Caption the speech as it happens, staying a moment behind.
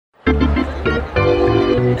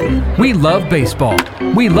We love baseball.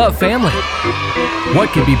 We love family.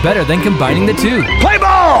 What could be better than combining the two? Play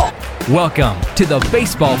ball! Welcome to the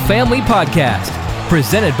Baseball Family Podcast,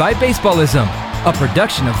 presented by Baseballism, a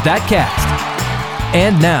production of That Cast.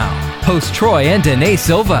 And now, host Troy and Danae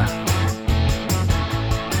Silva.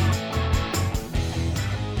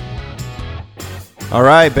 All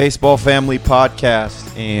right, Baseball Family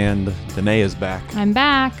Podcast, and Danae is back. I'm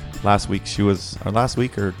back. Last week she was, or last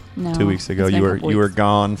week or No, 2 weeks ago, it's been a couple you were weeks.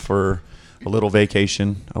 gone for a little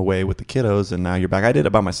vacation away with the kiddos, and now you're back. I did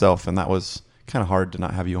it by myself, and that was kind of hard to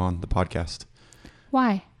not have you on the podcast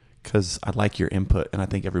Why? because I like your input, and I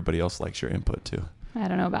think everybody else likes your input too. I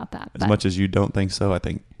don't know about that. As much as you don't think so, I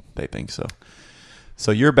think they think so.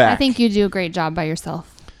 So you're back. I think you do a great job by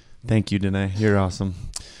yourself. Thank you, Danae. You're awesome.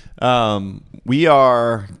 We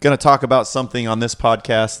are going to talk about something on this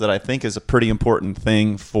podcast that I think is a pretty important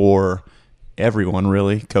thing for everyone,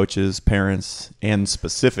 really, coaches, parents, and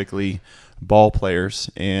specifically ball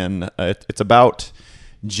players. And it's about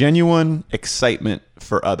genuine excitement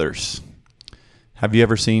for others. Have you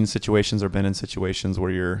ever seen situations or been in situations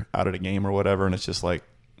where you're out at a game or whatever, and it's just like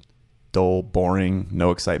dull, boring,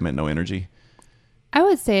 no excitement, no energy? I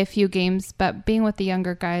would say a few games, but being with the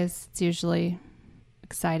younger guys, it's usually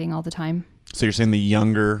exciting all the time. So you're saying the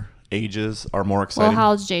younger ages are more exciting? Well, how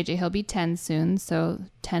old's JJ? He'll be 10 soon, so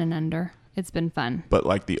 10 and under. It's been fun. But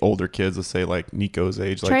like the older kids, let's say like Nico's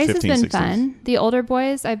age, like Trace 15, has 16. been fun. The older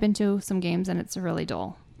boys, I've been to some games, and it's really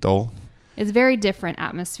dull. Dull? It's very different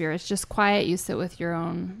atmosphere. It's just quiet. You sit with your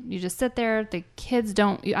own. You just sit there. The kids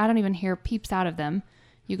don't. I don't even hear peeps out of them.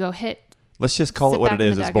 You go hit. Let's just call Sit it what back it in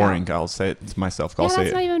is. the It's dugout. boring. I'll say it to myself. I'll Yeah, say that's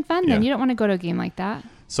it. not even fun. Then Yeah. you don't want to go to a game like that.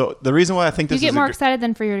 So the reason why I think You this get is more excited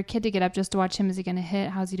than for your kid to get up just to watch him. Is he going to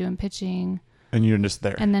hit? How's he doing pitching? and you're just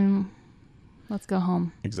there. And then let's go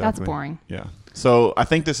home. Exactly. That's boring. Yeah. So I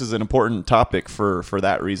think this is an important topic for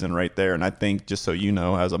that reason right there. And I think just so you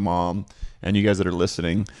know, as a mom and you guys that are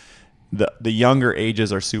listening, the younger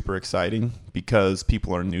ages are super exciting because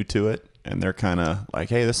people are new to it. And they're kind of like,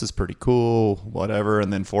 hey, this is pretty cool, whatever.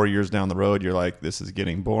 And then 4 years down the road, you're like, this is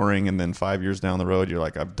getting boring. And then 5 years down the road, you're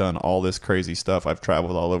like, I've done all this crazy stuff. I've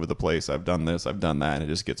traveled all over the place. I've done this. I've done that. And it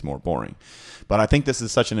just gets more boring. But I think this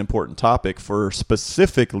is such an important topic for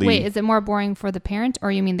specifically. Wait, is it more boring for the parent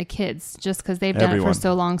or you mean the kids? Just because they've done Everyone. it for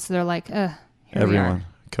so long, so they're like, here we everyone, are.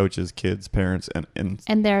 coaches, kids, parents, and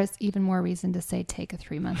And there's even more reason to say take a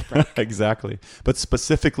 3-month break. exactly. But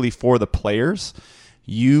specifically for the players,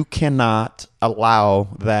 you cannot allow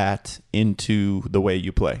that into the way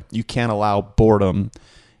you play. You can't allow boredom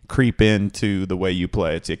creep into the way you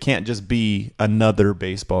play. It can't just be another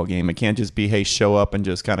baseball game. It can't just be, hey, show up and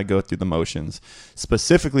just kind of go through the motions.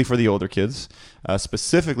 Specifically for the older kids,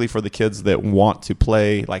 specifically for the kids that want to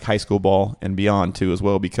play like high school ball and beyond too as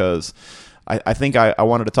well, because I think I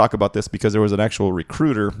wanted to talk about this because there was an actual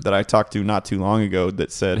recruiter that I talked to not too long ago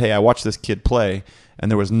that said, hey, I watched this kid play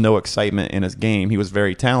and there was no excitement in his game. He was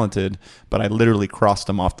very talented, but I literally crossed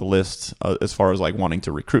him off the list as far as like wanting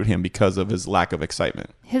to recruit him because of his lack of excitement.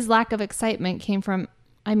 His lack of excitement came from,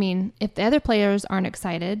 I mean, if the other players aren't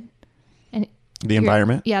excited. And The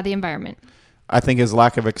environment? Yeah, the environment. I think his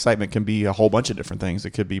lack of excitement can be a whole bunch of different things.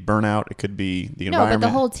 It could be burnout. It could be the No, environment. but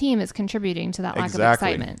the whole team is contributing to that lack of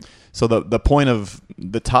excitement. So the point of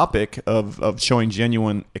the topic of showing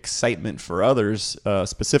genuine excitement for others,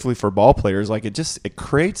 specifically for ball players, like it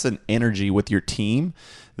creates an energy with your team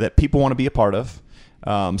that people want to be a part of.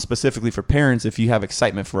 Specifically for parents, if you have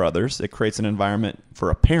excitement for others, it creates an environment for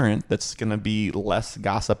a parent that's going to be less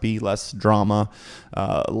gossipy, less drama,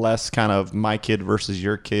 less kind of my kid versus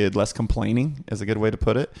your kid, less complaining is a good way to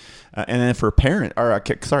put it. And then for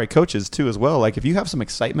coaches too as well. Like if you have some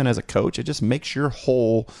excitement as a coach, it just makes your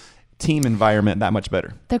whole team environment that much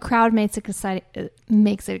better. The crowd makes it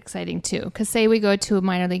exciting too. Because say we go to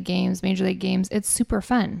minor league games, major league games, it's super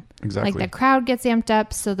fun. Exactly. Like the crowd gets amped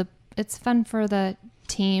up, so it's fun for the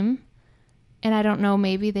team. And I don't know,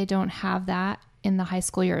 maybe they don't have that in the high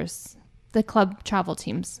school years, the club travel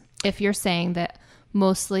teams. If you're saying that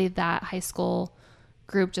mostly that high school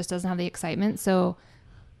group just doesn't have the excitement, so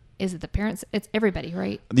is it the parents? It's everybody,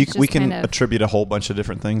 right? It's We just can kind of- attribute a whole bunch of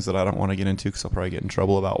different things that I don't want to get into because I'll probably get in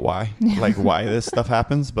trouble about why, like why this stuff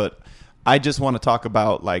happens. But I just want to talk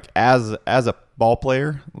about like as a ball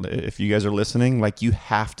player, if you guys are listening, like you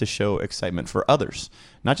have to show excitement for others,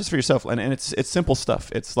 not just for yourself. And it's simple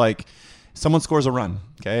stuff. It's like someone scores a run.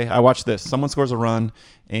 Okay, I watch this. Someone scores a run,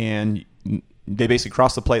 and they basically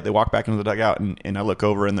cross the plate, they walk back into the dugout, and I look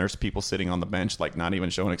over and there's people sitting on the bench, like not even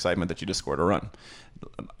showing excitement that you just scored a run.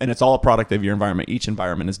 And it's all a product of your environment. Each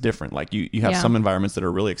environment is different. Like you have some environments that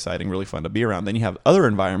are really exciting, really fun to be around. Then you have other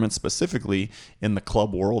environments, specifically in the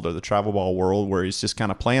club world or the travel ball world, where he's just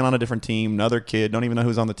kind of playing on a different team, another kid, don't even know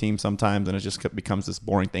who's on the team sometimes, and it just becomes this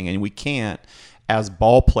boring thing. And we can't, as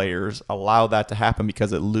ball players, allow that to happen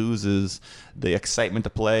because it loses the excitement to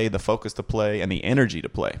play, the focus to play, and the energy to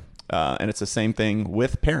play. And it's the same thing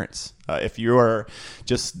with parents. If you are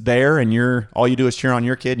just there and all you do is cheer on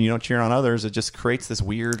your kid and you don't cheer on others, it just creates this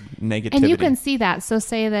weird negativity. And you can see that. So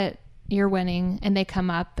say that you're winning and they come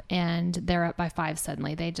up and they're up by 5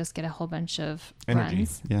 suddenly. They just get a whole bunch of energy.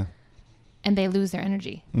 Runs. Yeah. And they lose their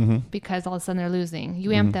energy because all of a sudden they're losing.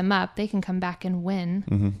 You amp them up, they can come back and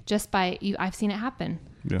win just by you. I've seen it happen.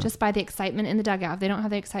 Yeah. Just by the excitement in the dugout. If they don't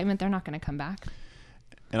have the excitement, they're not going to come back.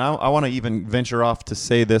 And I want to even venture off to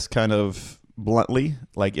say this kind of bluntly.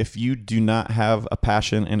 Like, if you do not have a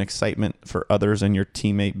passion and excitement for others and your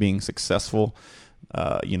teammate being successful,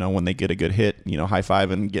 when they get a good hit,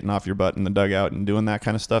 high-fiving, getting off your butt in the dugout and doing that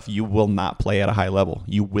kind of stuff, you will not play at a high level.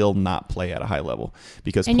 You will not play at a high level.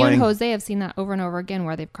 And you and Jose have seen that over and over again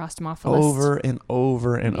where they've crossed them off the list. Over and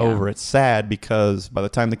over and over. It's sad because by the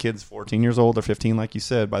time the kid's 14 years old or 15, like you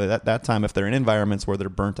said, by that time, if they're in environments where they're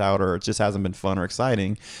burnt out or it just hasn't been fun or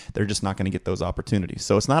exciting, they're just not going to get those opportunities.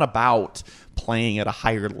 So it's not about playing at a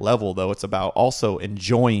higher level, though. It's about also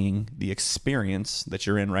enjoying the experience that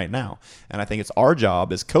you're in right now. And I think it's our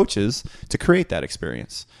job as coaches to create that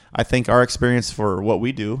experience. I think our experience for what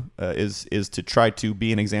we do is to try to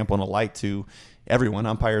be an example and a light to everyone,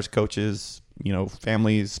 umpires, coaches,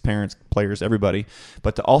 families, parents, players, everybody,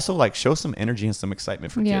 but to also show some energy and some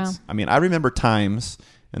excitement for kids. I mean, I remember times,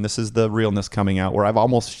 and this is the realness coming out, where I've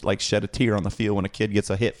almost shed a tear on the field when a kid gets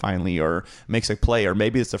a hit finally or makes a play, or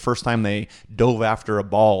maybe it's the first time they dove after a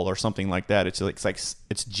ball or something like that.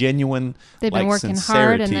 It's genuine. They've been working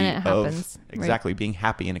hard and then it happens. Exactly, right. Being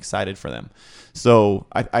happy and excited for them. So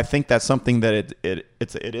I think that's something that it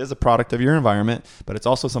is a product of your environment, but it's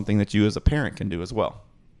also something that you as a parent can do as well.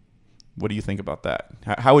 What do you think about that?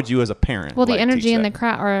 How would you as a parent? Well, the energy in the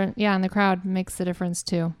crowd, in the crowd makes the difference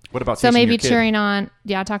too. What about so maybe cheering on,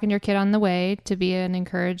 talking to your kid on the way to be an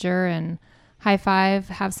encourager and high five,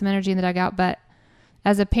 have some energy in the dugout. But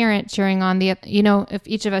as a parent, cheering on if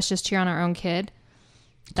each of us just cheer on our own kid,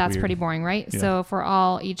 that's pretty boring, right? Yeah. So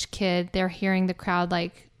for each kid, they're hearing the crowd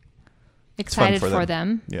excited for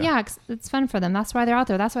them. Yeah, it's fun for them. That's why they're out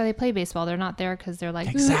there. That's why they play baseball. They're not there because they're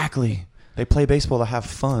exactly. They play baseball to have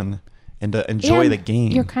fun and to enjoy the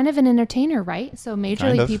game. You're kind of an entertainer, right? So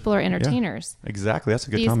major league people are entertainers. Yeah, exactly. That's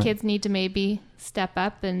a good comment. These kids need to maybe step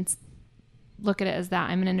up and look at it as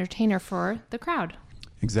that. I'm an entertainer for the crowd.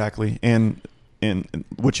 Exactly. And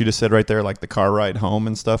what you just said right there, the car ride home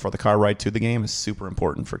and stuff, or the car ride to the game, is super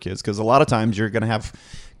important for kids, because a lot of times you're going to have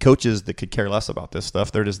coaches that could care less about this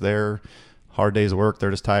stuff. They're just there, hard day's work,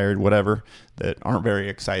 they're just tired, whatever, that aren't very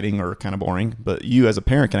exciting or kind of boring. But you as a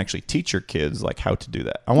parent can actually teach your kids how to do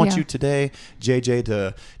that. I want you today, JJ,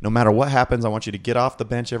 to, no matter what happens, I want you to get off the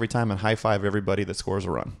bench every time and high five everybody that scores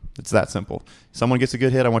a run. It's that simple. Someone gets a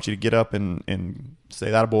good hit, I want you to get up and say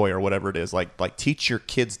that a boy or whatever it is. Teach your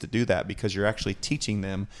kids to do that, because you're actually teaching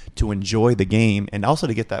them to enjoy the game and also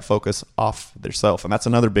to get that focus off themselves. And that's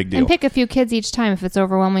another big deal. And pick a few kids each time. If it's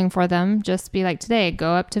overwhelming for them, just be today,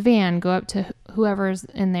 go up to Van, go up to whoever's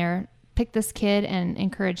in there, pick this kid and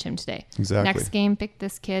encourage him today. Exactly. Next game, pick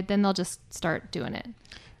this kid. Then they'll just start doing it.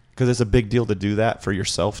 Because it's a big deal to do that for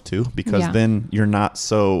yourself too, because then you're not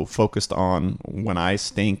so focused on when I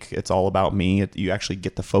stink, it's all about me. You actually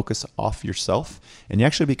get the focus off yourself, and you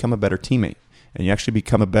actually become a better teammate, and you actually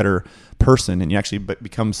become a better person, and you actually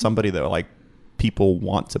become somebody that people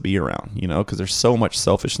want to be around, because there's so much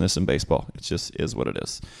selfishness in baseball. It just is what it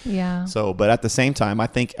is. Yeah. So, but at the same time, I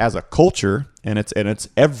think as a culture, and it's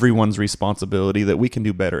everyone's responsibility, that we can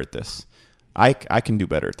do better at this. I can do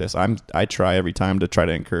better at this. I try every time to try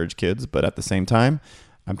to encourage kids, but at the same time,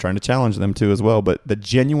 I'm trying to challenge them too as well. But the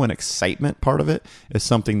genuine excitement part of it is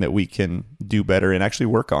something that we can do better and actually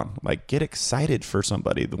work on. Get excited for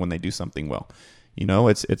somebody when they do something well.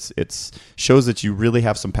 It's shows that you really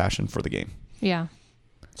have some passion for the game. Yeah.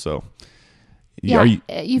 So,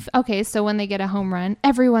 okay. So when they get a home run,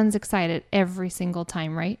 everyone's excited every single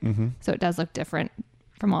time, right? Mm-hmm. So it does look different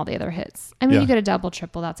from all the other hits. I mean, you get a double,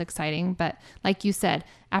 triple, that's exciting. But like you said,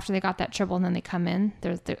 after they got that triple and then they come in,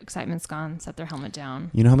 the excitement's gone, set their helmet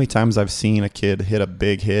down. You know how many times I've seen a kid hit a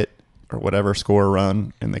big hit or whatever, score a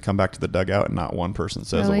run, and they come back to the dugout and not one person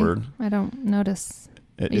says a word? I don't notice.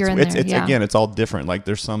 Again, it's all different.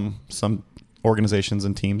 There's some organizations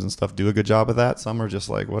and teams and stuff do a good job of that. Some are just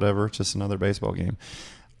like, whatever, it's just another baseball game.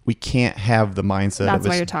 We can't have the mindset That's of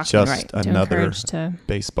why you're it's talking, just right, to another encourage to-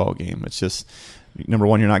 baseball game. It's just, number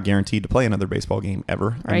one, you're not guaranteed to play another baseball game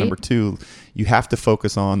ever. And Right. number two, you have to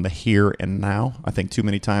focus on the here and now. I think too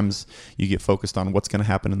many times you get focused on what's going to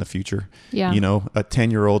happen in the future. Yeah. You know, a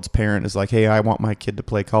 10-year-old's parent is like, hey, I want my kid to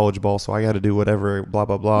play college ball, so I got to do whatever, blah,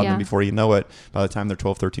 blah, blah. And Yeah. then before you know it, by the time they're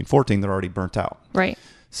 12, 13, 14, they're already burnt out. Right.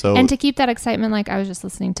 So, And to keep that excitement, like I was just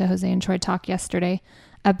listening to Jose and Troy talk yesterday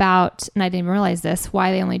about, and I didn't even realize this,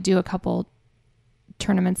 why they only do a couple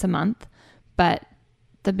tournaments a month. But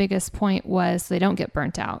the biggest point was they don't get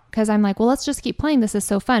burnt out. Because I'm like, well, let's just keep playing. This is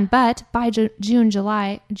so fun. But by June,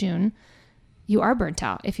 you are burnt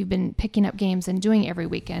out. If you've been picking up games and doing it every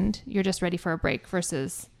weekend, you're just ready for a break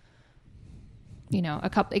versus, you know,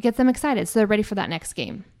 it gets them excited. So they're ready for that next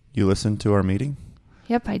game. you listened to our meeting?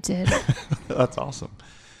 Yep, I did. That's awesome.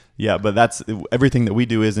 Yeah, but that's everything that we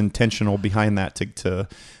do is intentional behind that.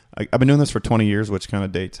 I've been doing this for 20 years, which kind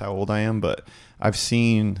of dates how old I am, but I've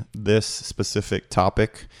seen this specific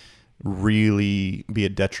topic really be a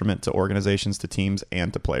detriment to organizations, to teams,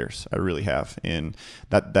 and to players. I really have. And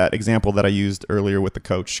that example that I used earlier with the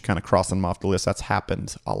coach, kind of crossing them off the list, that's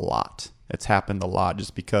happened a lot. It's happened a lot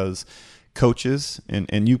just because coaches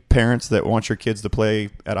and you parents that want your kids to play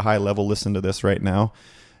at a high level, listen to this right now.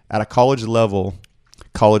 At a college level,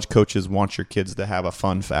 college coaches want your kids to have a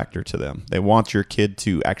fun factor to them. They want your kid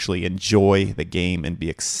to actually enjoy the game and be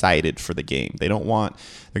excited for the game. They're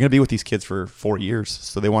going to be with these kids for 4 years,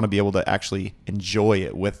 so they want to be able to actually enjoy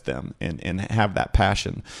it with them and have that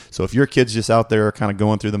passion. So if your kid's just out there kind of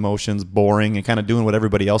going through the motions, boring, and kind of doing what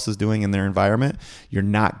everybody else is doing in their environment, you're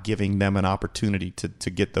not giving them an opportunity to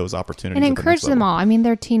get those opportunities. And encourage them all. I mean,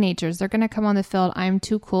 they're teenagers. They're going to come on the field. I'm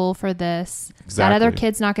too cool for this. Exactly. That other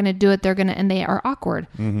kid's not going to do it. And they are awkward.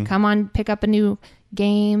 Mm-hmm. Come on, pick up a new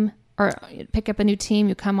game or pick up a new team.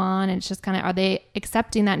 You come on, and it's just kind of, are they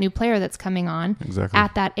accepting that new player that's coming on Exactly.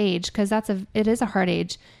 at that age? Because it is a hard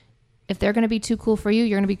age. If they're going to be too cool for you,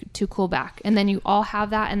 you're going to be too cool back. And then you all have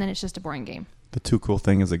that, and then it's just a boring game. The too cool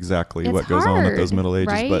thing is exactly It's what goes on at those hard, middle ages.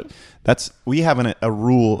 right? But we have a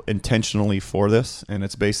rule intentionally for this, and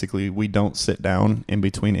it's basically we don't sit down in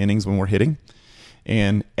between innings when we're hitting.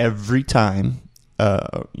 And every time,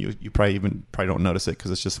 you probably don't notice it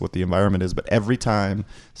because it's just what the environment is, but every time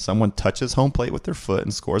someone touches home plate with their foot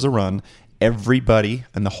and scores a run, everybody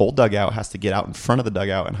in the whole dugout has to get out in front of the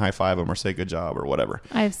dugout and high five them or say good job or whatever.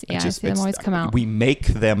 I see them always come out. We make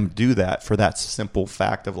them do that for that simple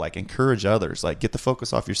fact of like encourage others, like get the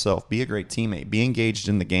focus off yourself, be a great teammate, be engaged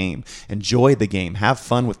in the game, enjoy the game, have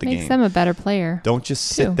fun with the game. Makes them a better player. Don't just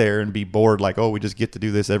sit there and be bored like, oh, we just get to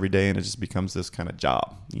do this every day and it just becomes this kind of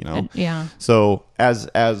job, you know? Yeah. So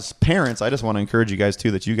as parents, I just want to encourage you guys too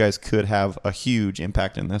that you guys could have a huge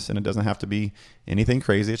impact in this, and it doesn't have to be anything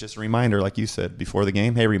crazy. It's just a reminder, like you said before the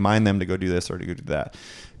game, hey, remind them to go do this or to go do that.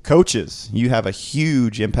 Coaches, you have a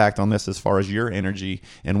huge impact on this as far as your energy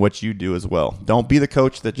and what you do as well. Don't be the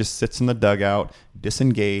coach that just sits in the dugout,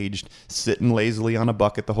 disengaged, sitting lazily on a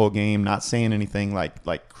bucket the whole game, not saying anything.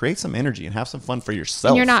 Like create some energy and have some fun for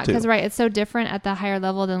yourself. And you're not, too. because it's so different at the higher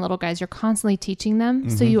level than little guys. You're constantly teaching them,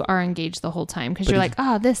 so you are engaged the whole time because you're like,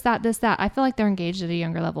 this, that. I feel like they're engaged at a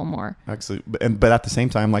younger level more. Actually, but at the same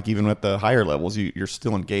time, like even at the higher levels, you're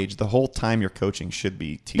still engaged. The whole time you're coaching should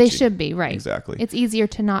be teaching. They should be, right. Exactly. It's easier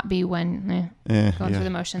to not be when going through the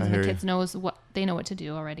motions and the kids know what to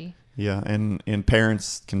do already. Yeah, and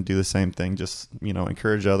parents can do the same thing. Just,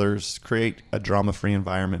 encourage others, create a drama-free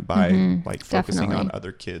environment by focusing Definitely. on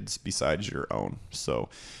other kids besides your own. So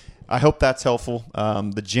I hope that's helpful.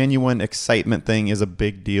 The genuine excitement thing is a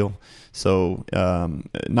big deal. So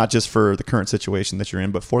not just for the current situation that you're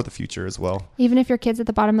in, but for the future as well. Even if your kid's at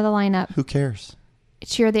the bottom of the lineup, Who cares?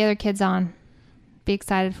 cheer the other kids on. Be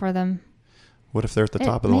excited for them. What if they're at the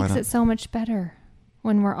top of the It makes lineup? it so much better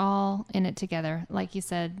when we're all in it together. Like you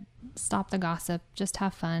said, stop the gossip. Just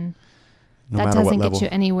have fun. No That matter what doesn't level. get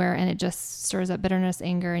you anywhere, and it just stirs up bitterness,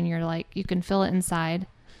 anger, and you're like, you can feel it inside.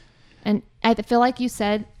 And I feel like you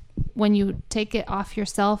said, when you take it off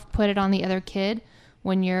yourself, put it on the other kid,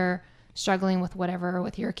 when you're struggling with whatever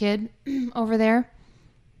with your kid over there,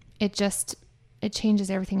 it changes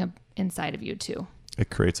everything inside of you too. It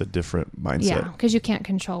creates a different mindset. Yeah, because you can't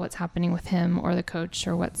control what's happening with him or the coach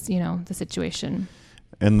or what's, the situation.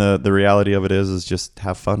 And the reality of it is just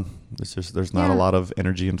have fun. There's not a Yeah. lot of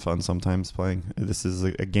energy and fun sometimes playing. This is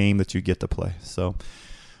a game that you get to play. So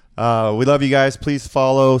we love you guys. Please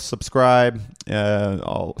follow, subscribe.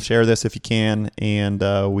 I'll share this if you can. And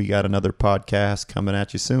we got another podcast coming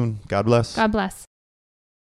at you soon. God bless. God bless.